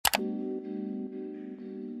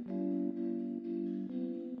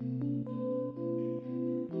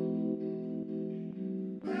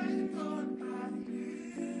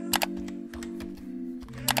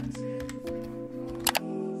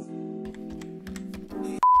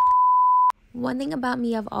One thing about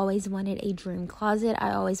me, I've always wanted a dream closet.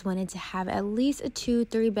 I always wanted to have at least a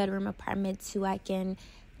 2-3 bedroom apartment so I can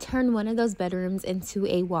turn one of those bedrooms into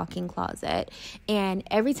a walk-in closet. And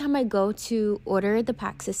every time I go to order the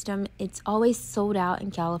pack system, it's always sold out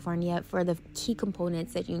in California for the key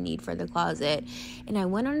components that you need for the closet. And I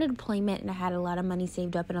went on a deployment and I had a lot of money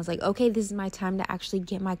saved up and I was like, okay, this is my time to actually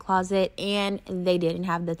get my closet, and they didn't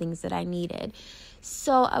have the things that I needed.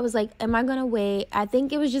 So I was like, am I going to wait? I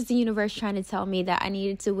think it was just the universe trying to tell me that I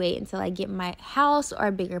needed to wait until I get my house or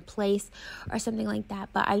a bigger place or something like that.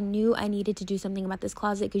 But I knew I needed to do something about this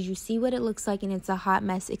closet because you see what it looks like and it's a hot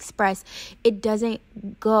mess express. It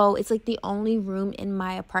doesn't go. It's like the only room in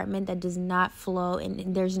my apartment that does not flow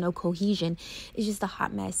and there's no cohesion. It's just a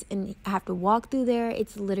hot mess. And I have to walk through there.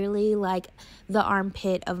 It's literally like the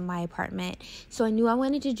armpit of my apartment. So I knew I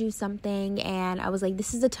wanted to do something and I was like,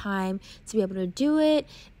 this is the time to be able to do it.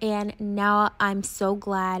 And now I'm so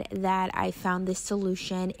glad that I found this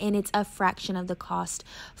solution, and it's a fraction of the cost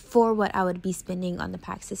for what I would be spending on the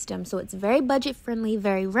pack system. So it's very budget friendly,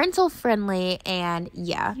 very rental friendly, and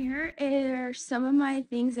yeah. Here are some of my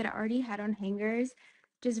things that I already had on hangers.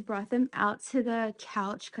 Just brought them out to the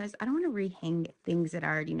couch because I don't want to rehang things that I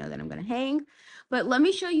already know that I'm going to hang. But let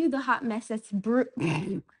me show you the hot mess that's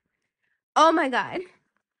oh my god.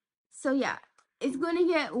 So yeah, it's going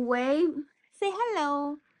to get say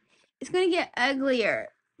hello. It's going to get uglier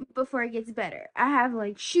before it gets better. I have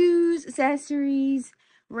like shoes, accessories,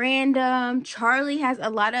 random. Charlie has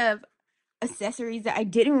a lot of accessories that I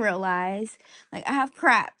didn't realize. Like I have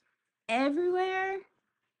crap everywhere.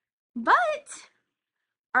 But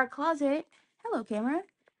our closet, hello camera,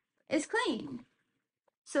 is clean.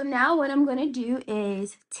 So now what I'm going to do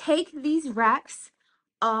is take these racks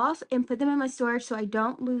off and put them in my storage so I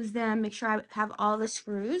don't lose them. Make sure I have all the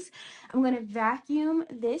screws. I'm going to vacuum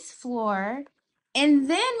this floor, and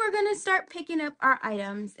then we're going to start picking up our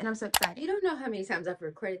items, and I'm so excited. You don't know how many times I've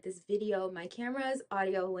recorded this video. My camera's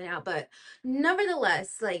audio went out, but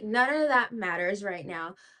nevertheless, like none of that matters right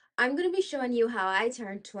now. I'm going to be showing you how I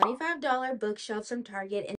turned $25 bookshelves from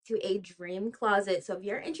Target into a dream closet. So if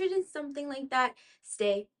you're interested in something like that,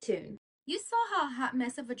 stay tuned. You saw how hot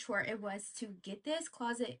mess of a chore it was to get this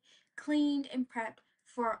closet cleaned and prepped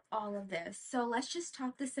for all of this. So let's just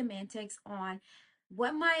talk the semantics on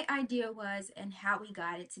what my idea was and how we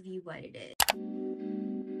got it to be what it is.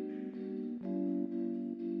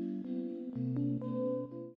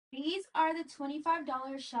 These are the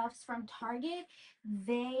 $25 shelves from Target.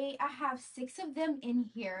 I have 6 of them in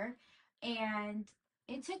here, and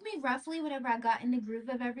it took me roughly, whenever I got in the groove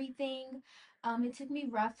of everything, it took me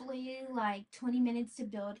roughly like 20 minutes to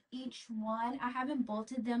build each one. I haven't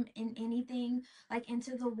bolted them in anything like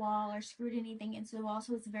into the wall or screwed anything into the wall,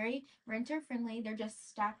 so it's very renter friendly. They're just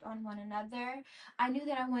stacked on one another. I knew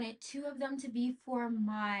that I wanted 2 of them to be for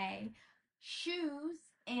my shoes,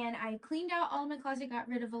 and I cleaned out all of my closet, got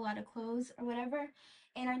rid of a lot of clothes or whatever,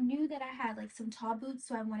 and I knew that I had like some tall boots,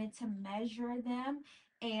 so I wanted to measure them.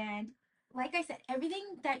 And like I said, everything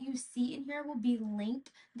that you see in here will be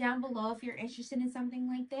linked down below if you're interested in something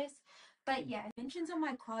like this. But yeah, dimensions on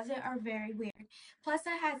my closet are very weird. Plus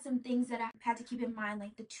I had some things that I had to keep in mind,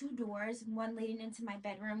 like the 2 doors, one leading into my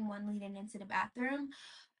bedroom, one leading into the bathroom.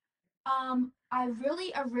 I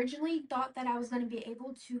really originally thought that I was going to be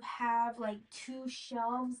able to have like 2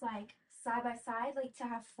 shelves like side by side, like to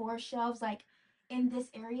have 4 shelves like in this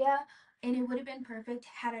area, and it would have been perfect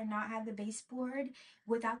had I not had the baseboard.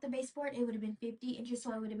 Without the baseboard, it would have been 50 inches,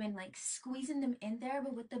 so I would have been like squeezing them in there,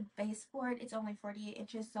 but with the baseboard, it's only 48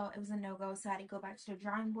 inches, so it was a no-go, so I had to go back to the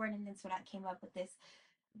drawing board, and then so I came up with this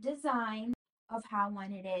design of how I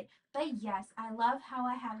wanted it. But yes, I love how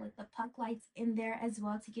I have like the puck lights in there as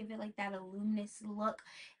well to give it like that luminous look,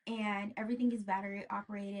 and everything is battery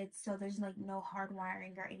operated, so there's like no hard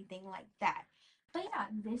wiring or anything like that. But yeah,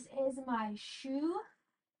 this is my shoe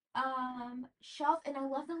shelf, and I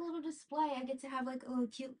love the little display. I get to have like a little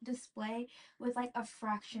cute display with like a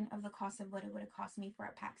fraction of the cost of what it would have cost me for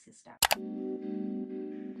a pack system.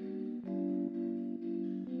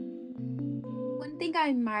 One thing I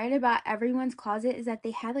admired about everyone's closet is that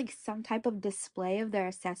they had like some type of display of their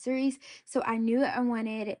accessories. So I knew I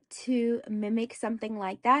wanted to mimic something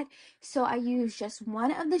like that. So I used just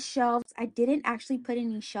one of the shelves. I didn't actually put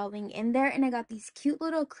any shelving in there, and I got these cute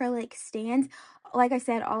little acrylic stands. Like I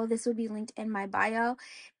said, all of this will be linked in my bio.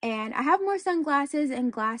 And I have more sunglasses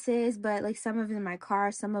and glasses, but like some of them in my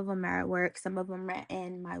car, some of them are at work, some of them are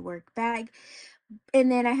in my work bag.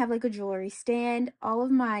 And then I have like a jewelry stand. All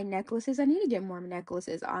of my necklaces, I need to get more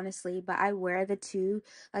necklaces, honestly, but I wear the 2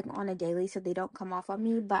 like on a daily so they don't come off on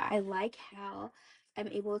me. But I like how I'm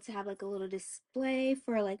able to have like a little display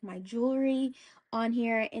for like my jewelry on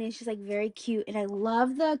here, and it's just like very cute. And I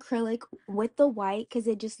love the acrylic with the white because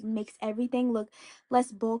it just makes everything look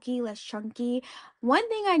less bulky, less chunky. One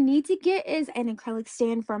thing I need to get is an acrylic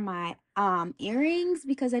stand for my earrings,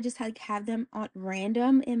 because I just like have them on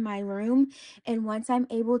random in my room. And once I'm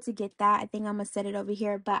able to get that, I think I'm gonna set it over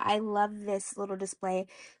here. But I love this little display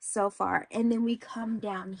so far. And then we come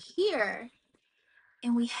down here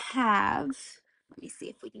and we have, let me see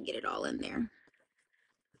if we can get it all in there.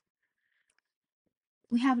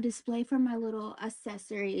 We have a display for my little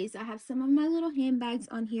accessories. I have some of my little handbags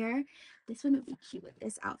on here. This one would be cute with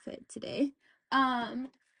this outfit today.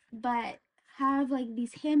 But have like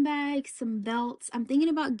these handbags, some belts. I'm thinking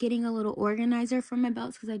about getting a little organizer for my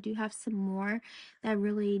belts because I do have some more that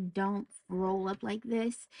really don't roll up like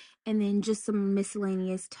this. And then just some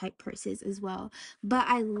miscellaneous type purses as well. But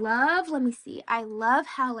I love, let me see, I love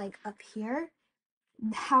how like up here,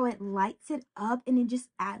 how it lights it up, and it just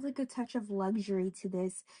adds like a touch of luxury to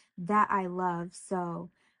this that I love. So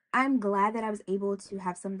I'm glad that I was able to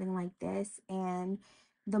have something like this, and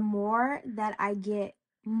the more that I get,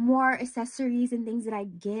 more accessories and things that I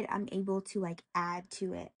get, I'm able to like add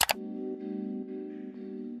to it.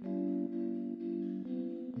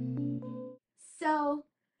 So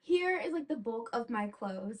here is like the bulk of my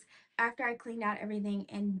clothes after I cleaned out everything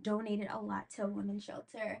and donated a lot to a women's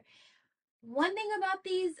shelter. One thing about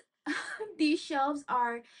these these shelves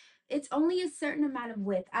are, it's only a certain amount of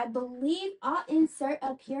width. I believe I'll insert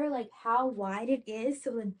up here like how wide it is,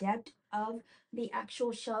 so the depth of the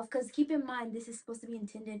actual shelf, because keep in mind this is supposed to be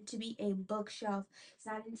intended to be a bookshelf. It's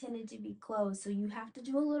not intended to be closed, so you have to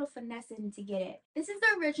do a little finessing to get it. This is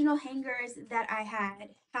the original hangers that I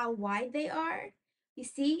had, how wide they are. You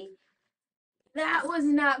see, that was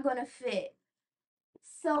not gonna fit,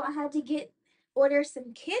 so I had to order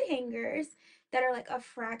some kid hangers that are like a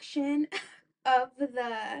fraction of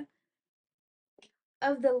the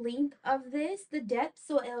length of this, the depth,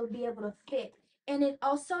 so it'll be able to fit. And it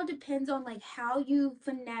also depends on like how you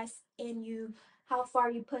finesse and how far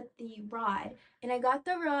you put the rod. And I got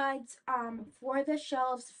the rods for the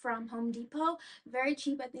shelves from Home Depot, very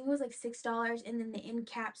cheap. I think it was like $6, and then the end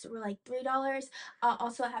caps were like $3.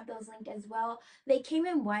 Also, I have those linked as well. They came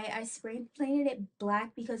in white. I spray painted it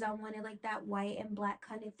black because I wanted like that white and black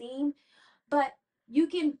kind of theme, but you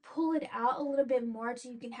can pull it out a little bit more so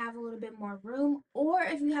you can have a little bit more room. Or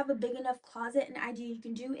if you have a big enough closet, an idea you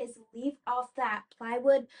can do is leave off that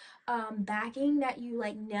plywood backing that you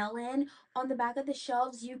like nail in on the back of the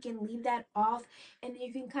shelves. You can leave that off, and then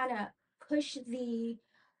you can kind of push the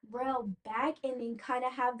rail back and then kind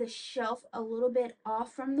of have the shelf a little bit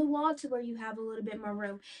off from the wall to where you have a little bit more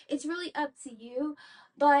room. It's really up to you,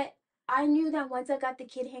 but I knew that once I got the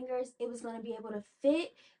kid hangers, it was going to be able to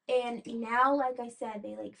fit. And now, like I said,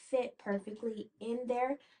 they like fit perfectly in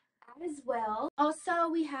there as well. Also,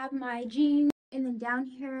 we have my jeans. And then down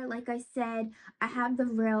here, like I said, I have the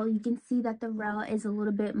rail. You can see that the rail is a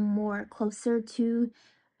little bit more closer to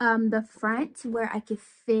the front, where I could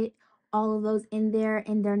fit all of those in there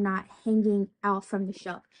and they're not hanging out from the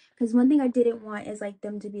shelf. Because one thing I didn't want is like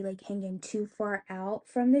them to be like hanging too far out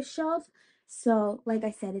from the shelf. So like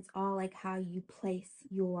I said, it's all like how you place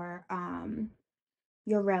your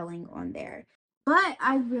railing on there. But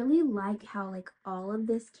I really like how like all of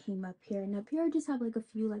this came up here, and up here I just have like a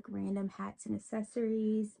few like random hats and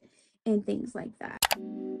accessories and things like that.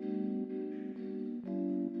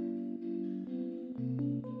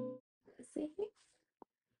 Let's see.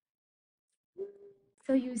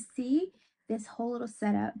 So you see this whole little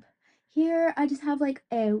setup. Here I just have like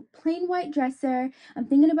a plain white dresser. I'm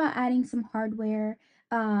thinking about adding some hardware,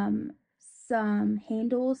 some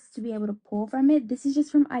handles to be able to pull from it. This is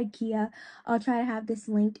just from IKEA. I'll try to have this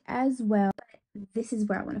linked as well. But this is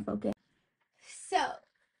where I want to focus. So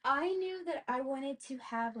I knew that I wanted to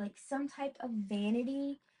have like some type of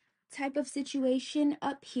vanity type of situation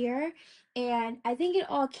up here, and I think it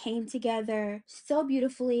all came together so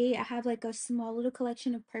beautifully. I have like a small little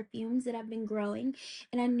collection of perfumes that I've been growing,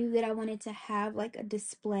 and I knew that I wanted to have like a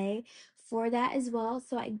display for that as well.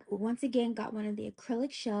 So I once again got one of the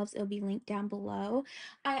acrylic shelves. It'll be linked down below.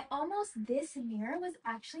 This mirror was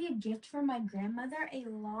actually a gift from my grandmother a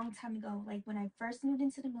long time ago, like when I first moved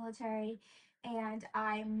into the military and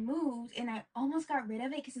I moved, and I almost got rid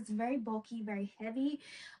of it because it's very bulky, very heavy,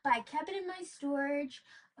 but I kept it in my storage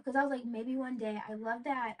because I was like, maybe one day. I love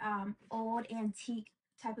that old antique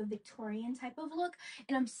type of Victorian type of look,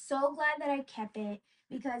 and I'm so glad that I kept it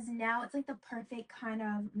because now it's like the perfect kind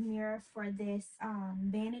of mirror for this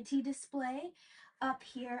vanity display up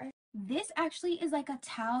here. This actually is like a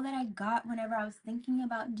towel that I got whenever I was thinking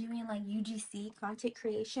about doing like UGC content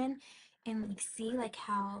creation, and like see like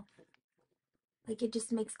how like it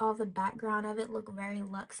just makes all the background of it look very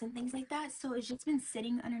luxe and things like that. So it's just been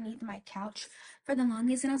sitting underneath my couch for the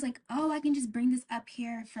longest, and I was like, oh, I can just bring this up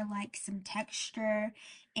here for like some texture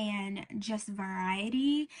and just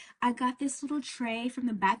variety. I got this little tray from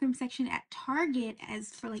the bathroom section at Target as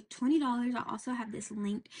for like $20. I also have this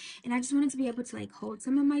linked, and I just wanted to be able to like hold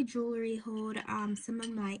some of my jewelry, hold some of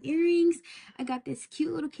my earrings. I got this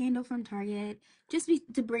cute little candle from Target just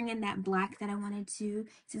to bring in that black that I wanted to,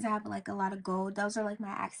 since I have like a lot of gold. Those are like my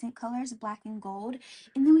accent colors, black and gold.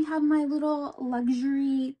 And then we have my little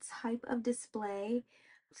luxury type of display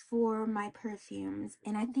for my perfumes,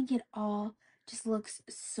 and I think it all just looks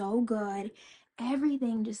so good.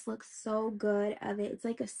 Everything just looks so good of it. It's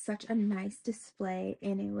like such a nice display,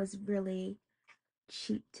 and it was really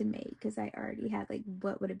cheap to make because I already had like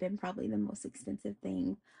what would have been probably the most expensive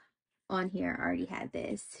thing on here. I already had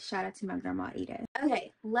this. Shout out to my grandma Ada.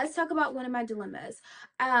 Okay, let's talk about one of my dilemmas.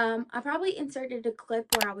 I probably inserted a clip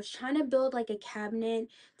where I was trying to build like a cabinet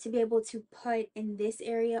to be able to put in this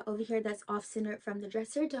area over here that's off centered from the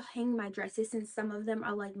dresser to hang my dresses, since some of them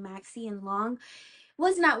are like maxi and long.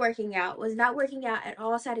 Was not working out, was not working out at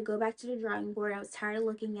all. So I had to go back to the drawing board. I was tired of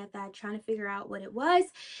looking at that, trying to figure out what it was.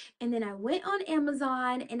 And then I went on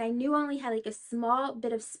Amazon, and I knew I only had like a small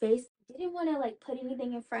bit of space. Didn't want to like put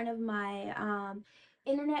anything in front of my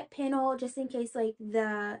internet panel, just in case like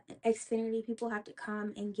the Xfinity people have to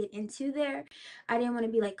come and get into there. I didn't want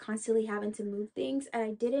to be like constantly having to move things, and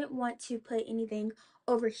I didn't want to put anything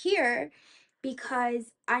over here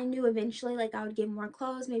because I knew eventually like I would get more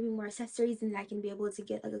clothes, maybe more accessories, and I can be able to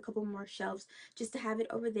get like a couple more shelves just to have it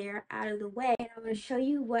over there out of the way. And I'm going to show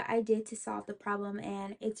you what I did to solve the problem,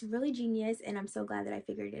 and it's really genius, and I'm so glad that I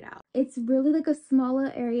figured it out. It's really like a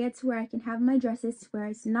smaller area to where I can have my dresses to where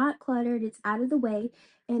it's not cluttered, it's out of the way.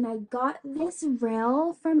 And I got this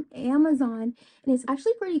rail from Amazon, and it's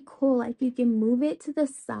actually pretty cool. Like you can move it to the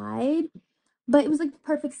side, but it was like the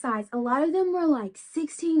perfect size. A lot of them were like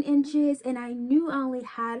 16 inches, and I knew I only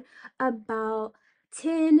had about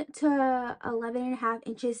 10 to 11 and a half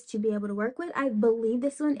inches to be able to work with. I believe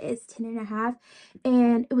this one is 10 and a half,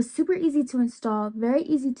 and it was super easy to install, very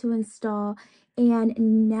easy to install. And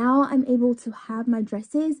now I'm able to have my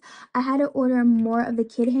dresses. I had to order more of the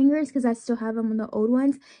kid hangers because I still have them on the old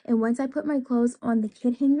ones, and once I put my clothes on the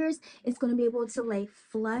kid hangers, it's going to be able to lay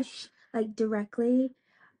flush like directly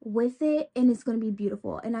with it, and it's going to be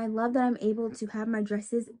beautiful. And I love that I'm able to have my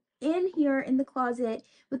dresses in here in the closet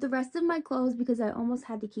with the rest of my clothes, because I almost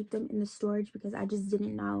had to keep them in the storage because I just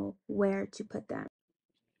didn't know where to put them.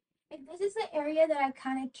 And this is the area that I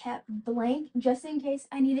kind of kept blank just in case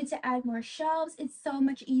I needed to add more shelves. It's so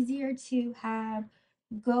much easier to have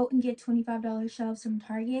go and get $25 shelves from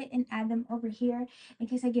Target and add them over here in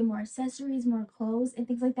case I get more accessories, more clothes, and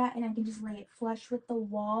things like that, and I can just lay it flush with the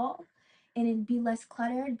wall and it'd be less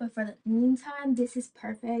cluttered. But for the meantime, this is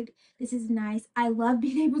perfect. This is nice. I love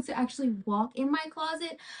being able to actually walk in my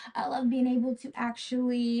closet. I love being able to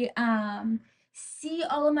actually see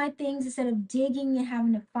all of my things instead of digging and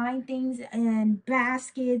having to find things and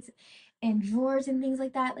baskets and drawers and things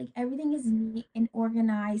like that. Like everything is neat and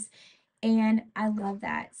organized, and I love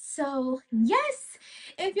that. So yes,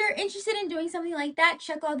 if you're interested in doing something like that,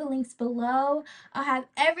 check all the links below. I'll have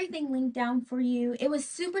everything linked down for you. It was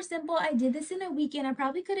super simple. I did this in a weekend. I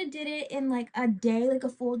probably could have did it in like a day, like a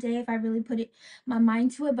full day, if I really put it my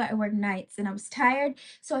mind to it, but I worked nights and I was tired,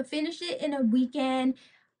 so I finished it in a weekend.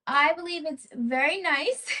 I believe it's very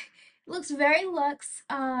nice. Looks very luxe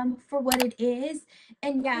for what it is.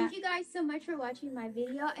 And yeah, thank you guys so much for watching my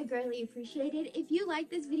video. I greatly appreciate it. If you like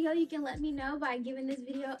this video, you can let me know by giving this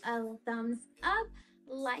video a thumbs up,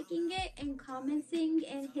 liking it, and commenting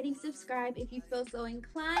and hitting subscribe if you feel so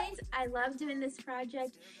inclined. I love doing this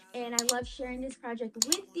project, and I love sharing this project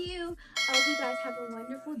with you. I hope you guys have a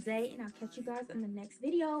wonderful day, and I'll catch you guys in the next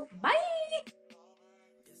video. Bye.